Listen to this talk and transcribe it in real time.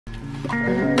Good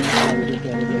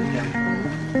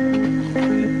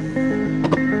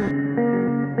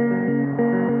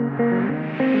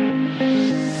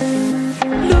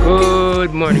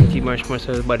morning, Team Ismash. How's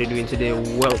everybody doing today?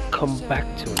 Welcome back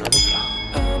to another vlog.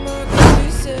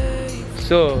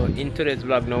 So in today's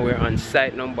vlog now we're on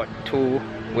site number 2,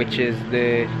 which is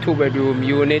the 2-bedroom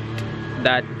unit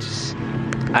that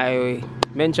I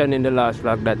mentioned in the last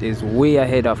vlog that is way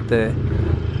ahead of the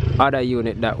other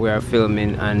unit that we are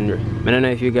filming. And I don't know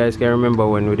if you guys can remember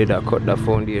when we did cut the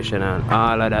foundation and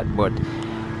all of that, but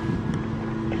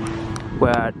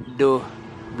we're do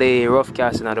the rough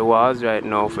casting of the walls right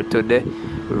now for today.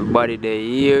 Everybody they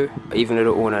here, even though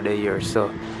the owner they here,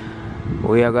 so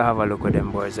we are gonna have a look what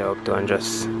them boys are up to and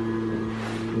just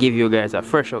give you guys a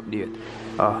fresh update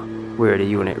where the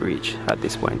unit reach at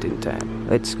this point in time.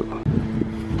 Let's go.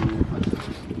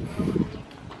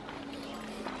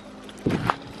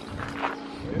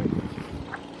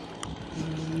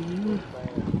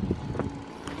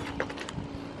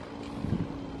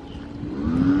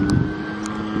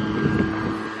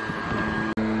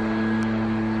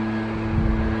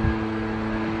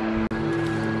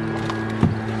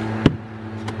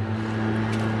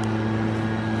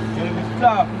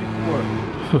 Stop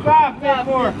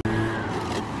more.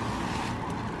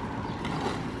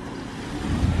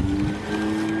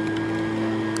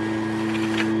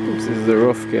 This is the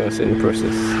rough casting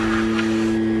process.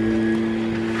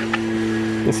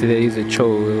 You see, there is a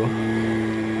chow,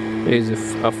 there is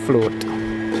a float.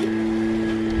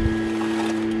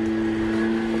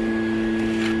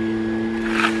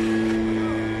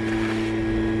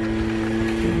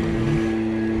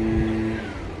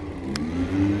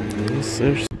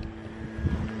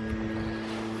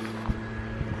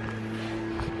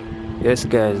 Yes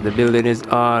guys, the building is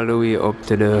all the way up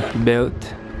to the belt,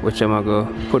 which I'm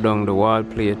gonna put on the wall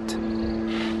plate,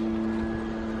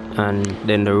 and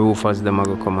then the roofers them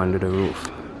gonna come under the roof.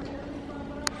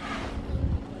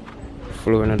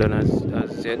 Floor not done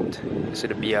as yet. You see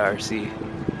the BRC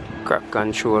crack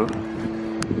control.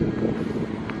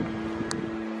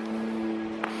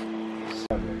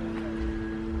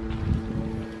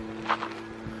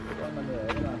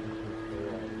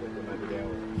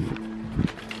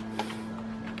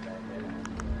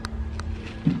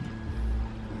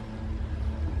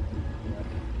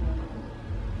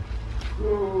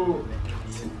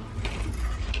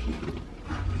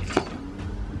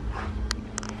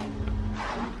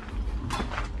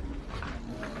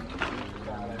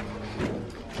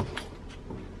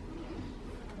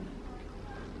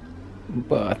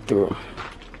 Bathroom.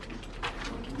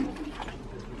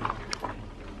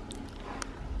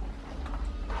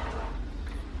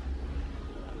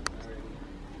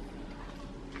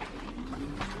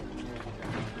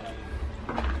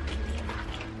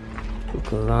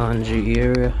 Laundry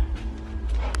area.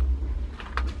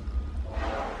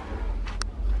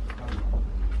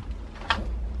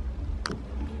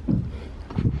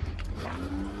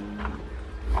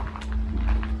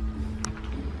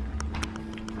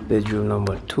 Bedroom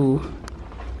number 2,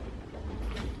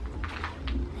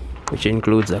 which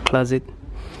includes a closet.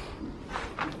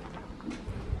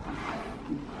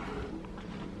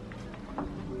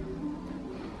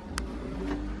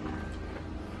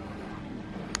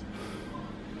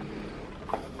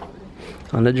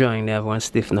 On the drawing they have one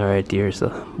stiffener right here, so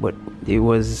but the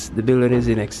building is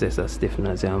in excess of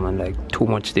stiffeners, yeah man, like too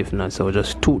much stiffener, so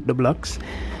just toot the blocks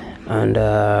and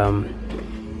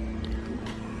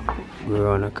we're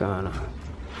on a corner.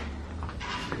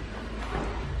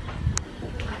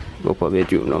 Go for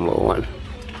bedroom number 1.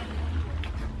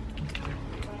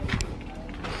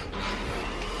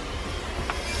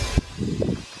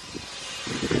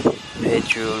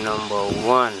 Bedroom number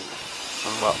 1.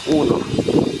 Number 1.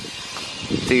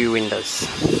 3 windows.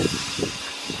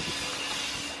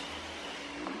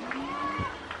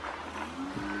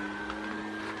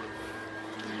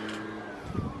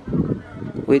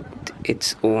 With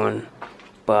its own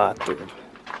bathroom.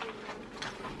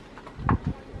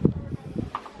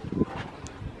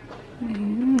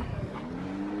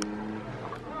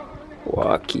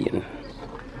 Walk in.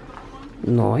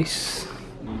 Nice.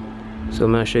 So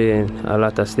I'm show you a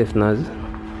lot of stiffeners.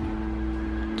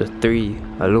 The 3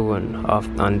 alone off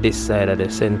on this side of the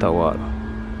center wall.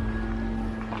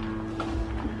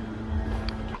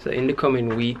 So in the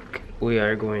coming week we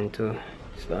are going to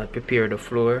start prepare the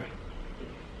floor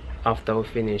after we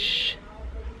finish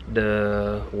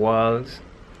the walls.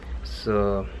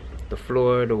 So the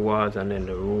floor, the walls, and then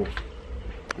the roof.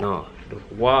 No, the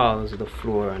walls, the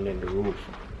floor, and then the roof.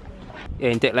 Yeah,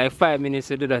 it take like 5 minutes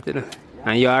to do that, you know?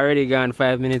 And you already gone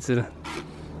 5 minutes to do.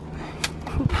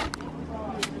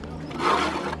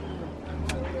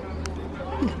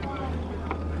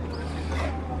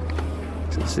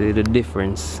 See the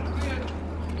difference.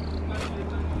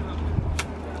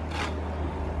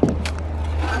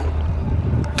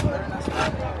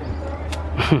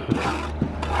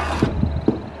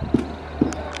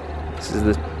 This is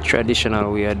the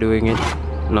traditional way of doing it,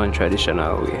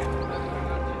 non-traditional way.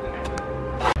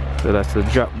 So that's the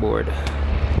drop board.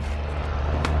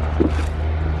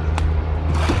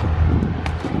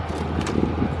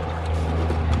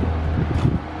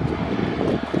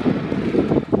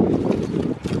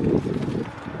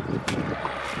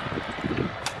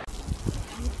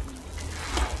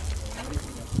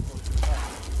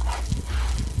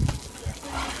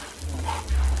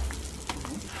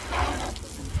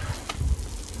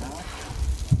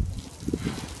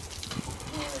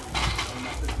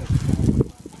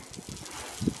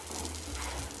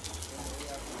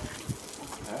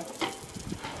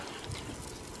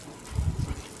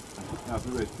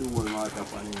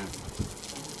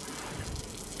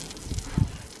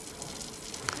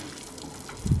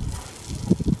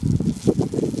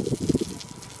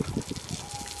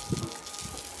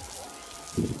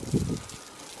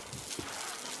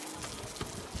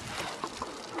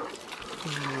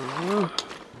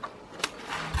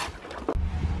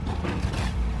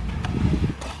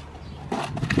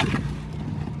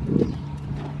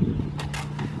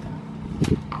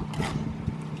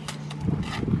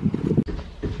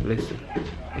 Listen,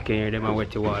 you can hear them and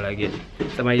wet the wall again.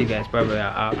 Some of you guys probably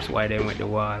are asked why they wet the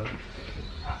wall.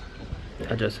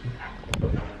 I just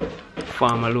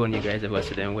farm alone, you guys ever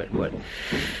see them wet, but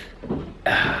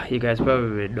you guys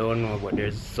probably don't know, but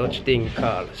there's such thing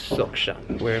called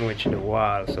suction, where in which the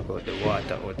wall suck out the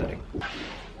water out of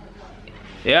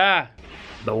the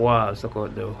the wall suck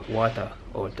out the water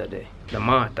out of the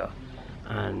mortar,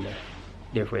 and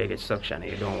therefore you get suction.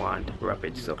 You don't want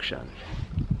rapid suction.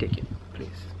 Take it, please.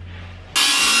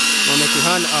 I'll make your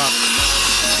hand up.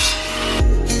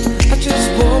 I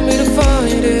just want me to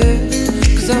find it,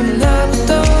 cause I'm not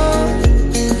done.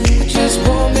 I just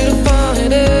want me to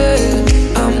find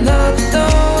it, I'm not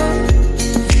done.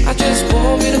 I just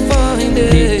want me to find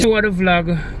it. The two of the vlog,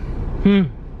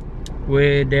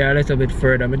 we're there a little bit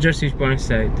further. I'm just reached one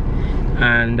side,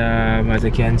 and as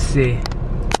you can see,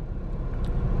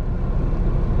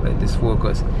 let this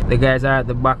focus. The guys are at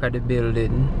the back of the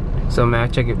building. So I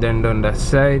check if they're done that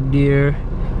side there,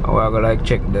 or I go like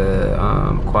check the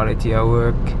quality of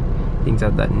work, things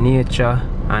of that nature,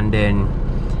 and then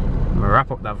I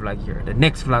wrap up that vlog here. The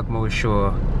next vlog I will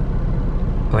show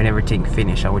when everything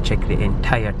finished. I will check the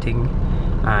entire thing,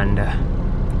 and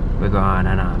we go on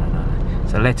and on and on.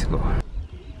 So let's go.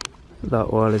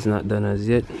 That wall is not done as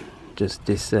yet, just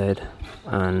this side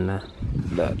and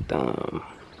that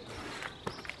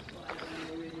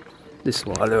this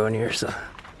wall around here. So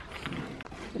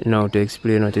now to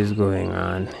explain what is going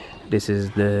on, this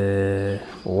is the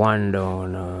one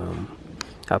down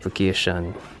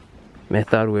application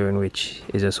method, where in which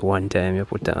is just one time you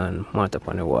put on mortar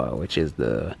upon the wall, which is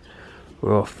the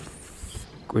rough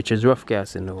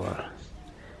cast in the wall.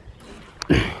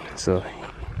 So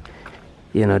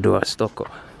you know, do a stucco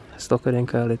then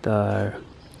call it, or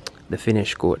the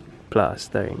finish coat,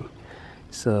 plastering.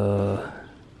 So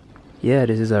yeah,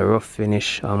 this is a rough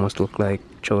finish, almost look like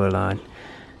chow.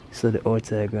 So the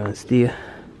outside gonna stay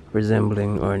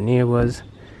resembling our neighbors,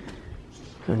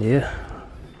 and yeah,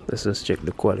 let's just check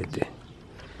the quality.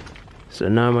 So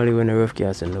normally when a rough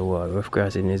cast in the wall, rough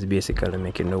casting is basically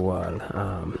making the wall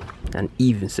an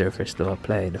even surface to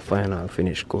apply the final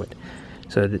finish coat.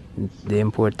 So the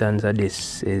importance of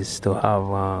this is to have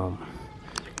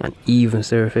an even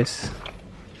surface,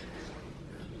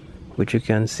 which you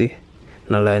can see,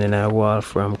 not lining our wall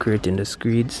from creating the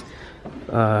screeds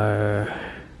or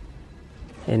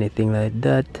anything like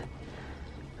that.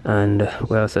 And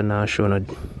we also now show no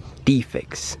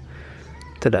defects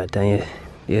to that. And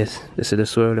yes, this is the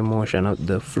swirling motion of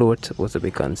the float, supposed to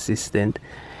be consistent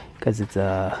because it's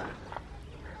a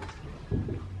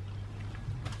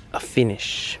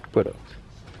finish product.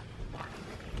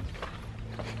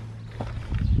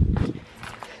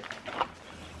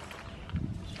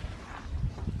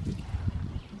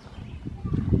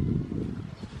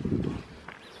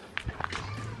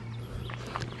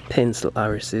 Pencil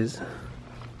irises.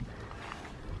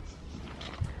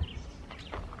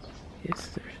 Yes,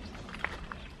 sir.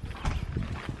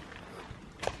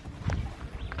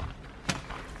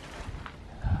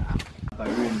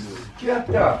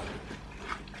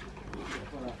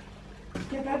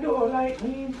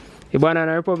 The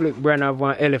Banana Republic brand have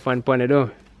one elephant on it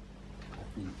though.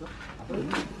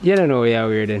 You don't know where you're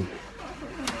weird then.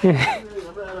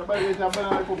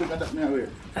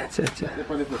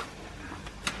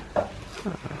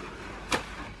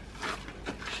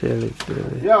 Shell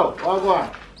it. Yo, what go on?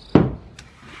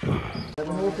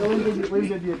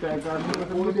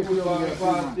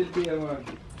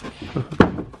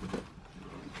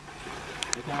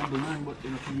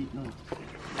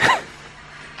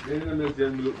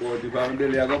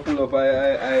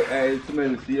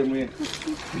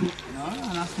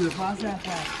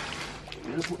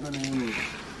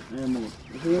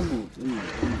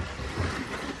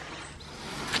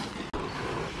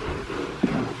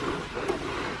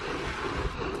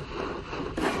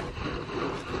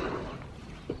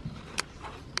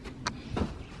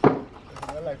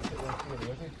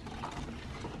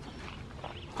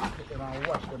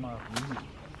 Wash them off.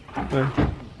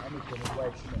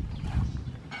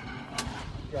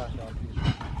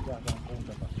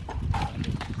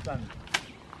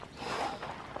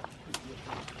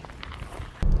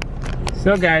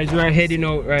 So guys, we're heading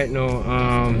out right now.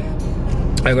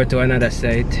 I go to another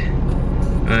site,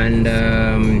 and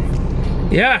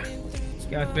yeah,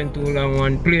 can't spend too long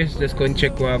one place. Just go and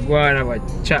check where I go and have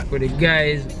a chat with the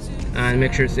guys and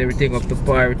make sure it's everything up to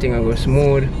par, everything will go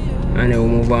smooth, and then we'll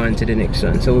move on to the next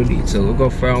one. So we'll go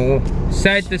from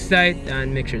site to site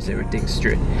and make sure it's everything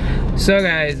straight. So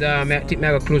guys, I think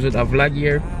I'm gonna close with a vlog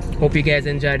here. Hope you guys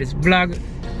enjoyed this vlog.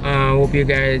 Hope you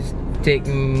guys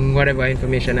taking whatever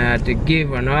information I had to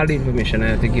give, and all the information I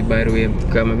had to give, by the way,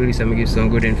 because I believe I'm gonna give some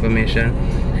good information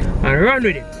and run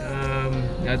with it.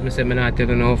 As I said, I'm not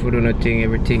telling you if we do nothing,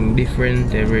 everything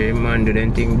different, every man do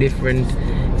anything different.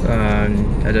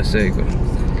 I just say go.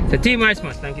 So Team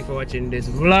Ismash, thank you for watching this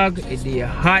vlog. It's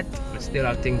hot, I still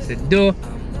have things to do.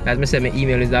 As I said, my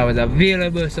email is always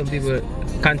available. Some people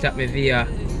contact me via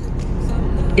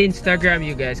Instagram.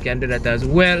 You guys can do that as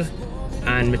well,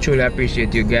 and I truly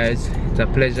appreciate you guys. It's a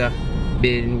pleasure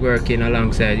being working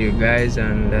alongside you guys,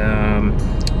 and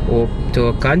hope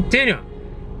to continue.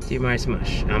 Team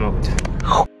Ismash, I'm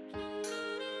out.